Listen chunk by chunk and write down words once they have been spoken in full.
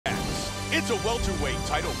It's a welterweight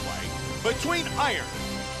title fight between Iron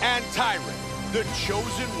and Tyrant, the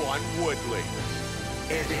chosen one, Woodley.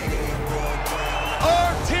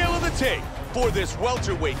 Our tale of the tape for this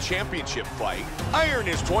welterweight championship fight: Iron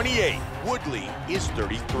is 28, Woodley is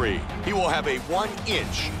 33. He will have a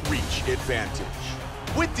 1-inch reach advantage.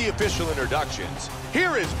 With the official introductions,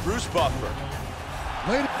 here is Bruce Buffer.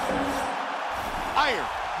 Iron,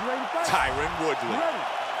 Tyron Woodley.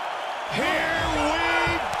 Here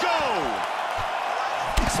we go!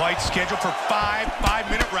 Fight scheduled for 5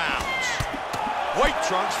 5-minute rounds. White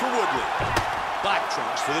trunks for Woodley. Black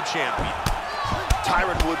trunks for the champion.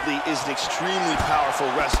 Tyron Woodley is an extremely powerful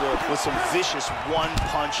wrestler with some vicious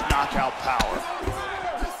one-punch knockout power.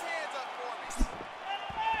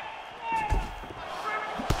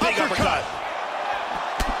 Big uppercut.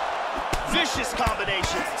 Vicious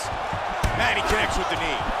combinations. And he connects with the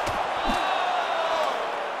knee.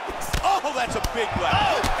 Oh, that's a big left.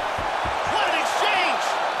 Oh, what an exchange.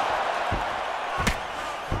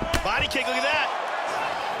 Body kick, look at that.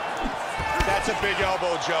 That's a big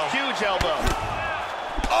elbow, Joe. Huge elbow.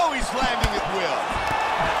 Oh, he's landing at will.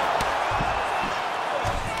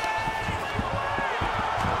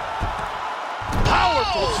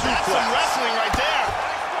 Powerful suplex. That's some wrestling right there.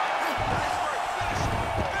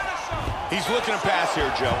 He's looking to pass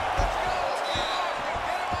here, Joe.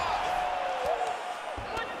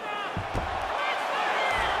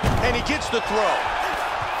 And he gets the throw.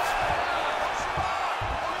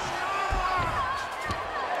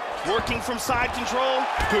 Working from side control.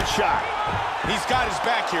 Good shot. He's got his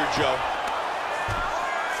back here, Joe.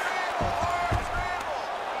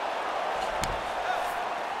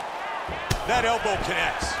 That elbow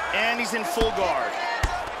connects. And he's in full guard.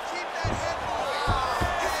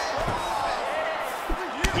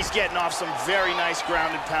 He's getting off some very nice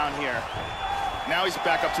grounded pound here. Now he's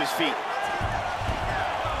back up to his feet.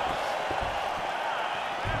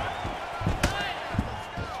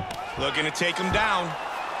 Looking to take him down.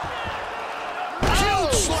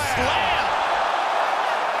 Huge slam!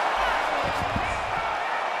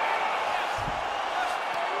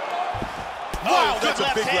 Wow, that's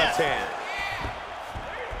a big left hand.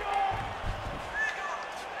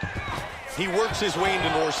 He works his way into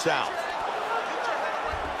north-south.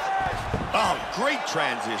 Oh, great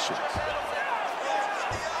transitions.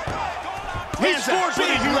 He scores with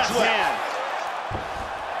a huge left hand.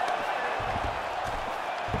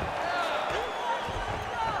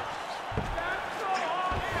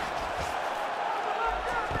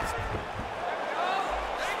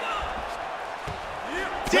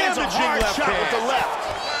 Damaging left shot with the left.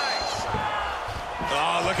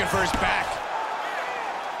 Oh, looking for his back.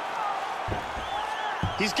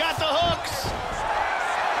 He's got the hooks.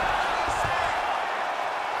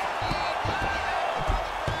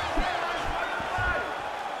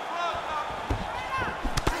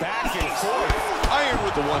 Back and forth. Iron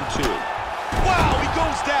with the 1-2. Wow, he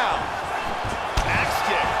goes down. Axe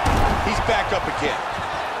kick. He's back up again.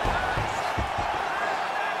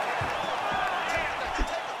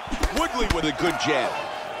 Woodley with a good jab.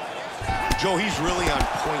 Joe, he's really on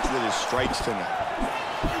point with his strikes tonight.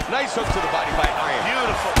 Nice hook to the body by Iron.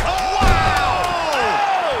 Beautiful. Oh, wow!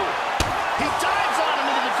 Oh! He dives on him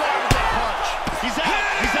into the guard with that punch. He's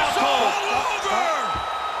out. He's out cold.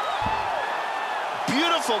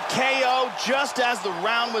 Beautiful KO just as the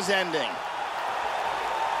round was ending.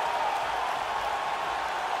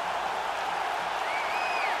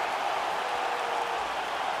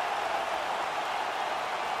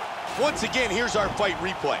 Once again, here's our fight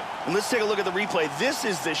replay. And let's take a look at the replay. This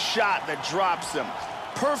is the shot that drops him.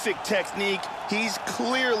 Perfect technique. He's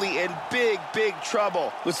clearly in big, big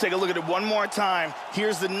trouble. Let's take a look at it one more time.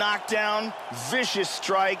 Here's the knockdown. Vicious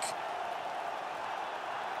strike.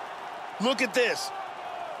 Look at this.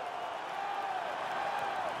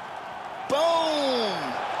 Boom!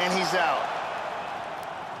 And he's out.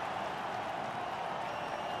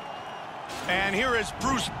 And here is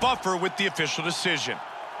Bruce Buffer with the official decision.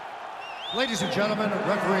 Ladies and gentlemen,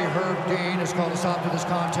 referee Herb Dean has called a stop to this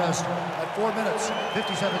contest at 4 minutes, 57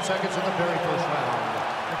 seconds in the very first round.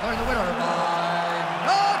 Declaring the winner by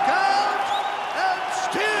knockout and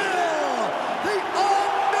still the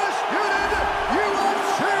undisputed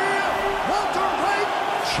UFC welterweight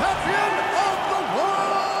champion of the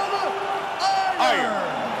world, Iron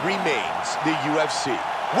Remains the UFC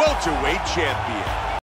welterweight champion.